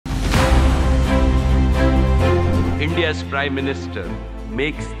India's Prime Minister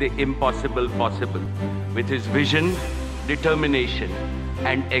makes the impossible possible with his vision, determination,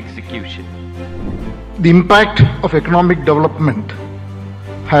 and execution. The impact of economic development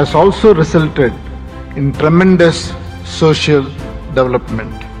has also resulted in tremendous social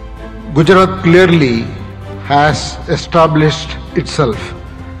development. Gujarat clearly has established itself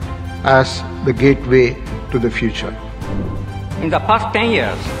as the gateway to the future. In the past 10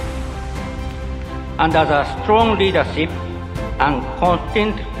 years, under the strong leadership and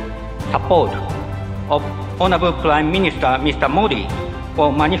constant support of Honorable Prime Minister Mr. Modi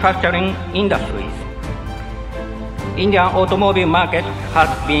for manufacturing industries, Indian automobile market has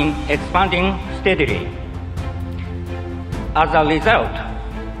been expanding steadily. As a result,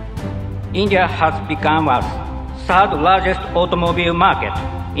 India has become the third largest automobile market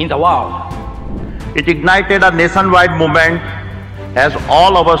in the world. It ignited a nationwide movement as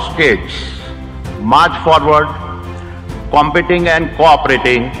all our states march forward, competing and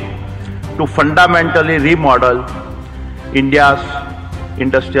cooperating to fundamentally remodel India's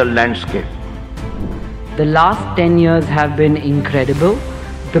industrial landscape. The last 10 years have been incredible.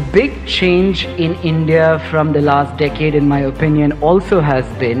 The big change in India from the last decade, in my opinion, also has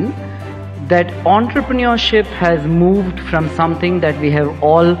been that entrepreneurship has moved from something that we have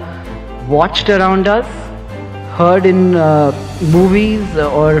all watched around us, heard in movies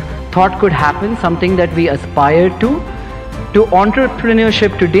or thought could happen, something that we aspire to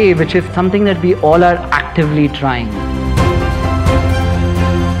entrepreneurship today, which is something that we all are actively trying.